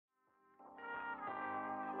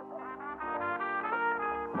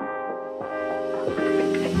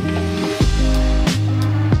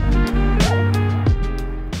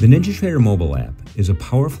The NinjaTrader Mobile app is a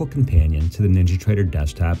powerful companion to the NinjaTrader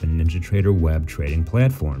desktop and NinjaTrader web trading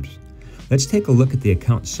platforms. Let's take a look at the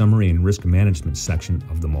account summary and risk management section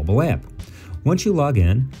of the mobile app. Once you log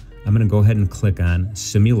in, I'm going to go ahead and click on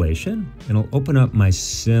Simulation, and it'll open up my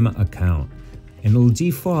Sim account. And it'll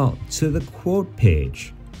default to the quote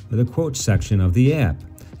page, or the quote section of the app.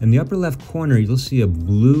 In the upper left corner, you'll see a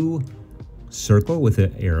blue circle with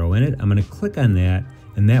an arrow in it. I'm going to click on that,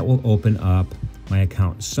 and that will open up my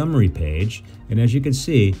account summary page. And as you can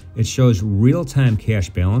see, it shows real-time cash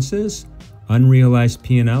balances, unrealized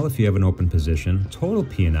P&L if you have an open position, total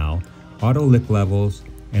P&L, auto lick levels,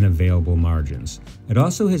 and available margins. It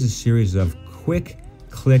also has a series of quick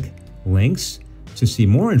click links to see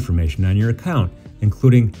more information on your account,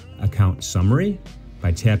 including account summary.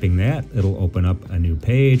 By tapping that, it'll open up a new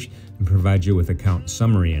page and provide you with account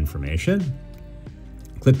summary information.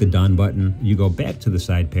 Click the Done button. You go back to the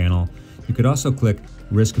side panel. You could also click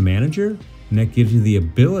Risk Manager, and that gives you the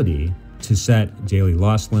ability to set daily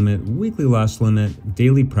loss limit, weekly loss limit,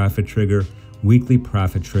 daily profit trigger, weekly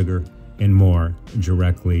profit trigger, and more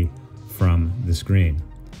directly from the screen.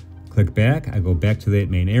 Click back. I go back to that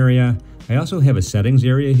main area. I also have a settings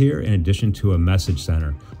area here in addition to a message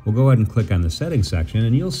center. We'll go ahead and click on the settings section,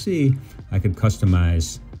 and you'll see I could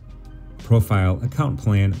customize profile, account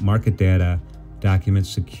plan, market data, document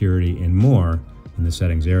security, and more in the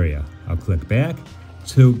settings area. I'll click back.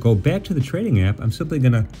 To go back to the trading app, I'm simply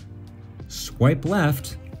going to swipe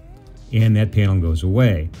left, and that panel goes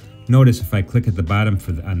away. Notice if I click at the bottom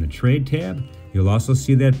on the Trade tab, you'll also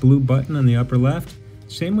see that blue button on the upper left.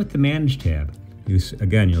 Same with the Manage tab.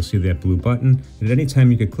 Again, you'll see that blue button, and at any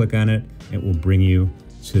time you could click on it, it will bring you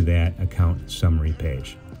to that account summary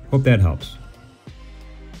page. Hope that helps.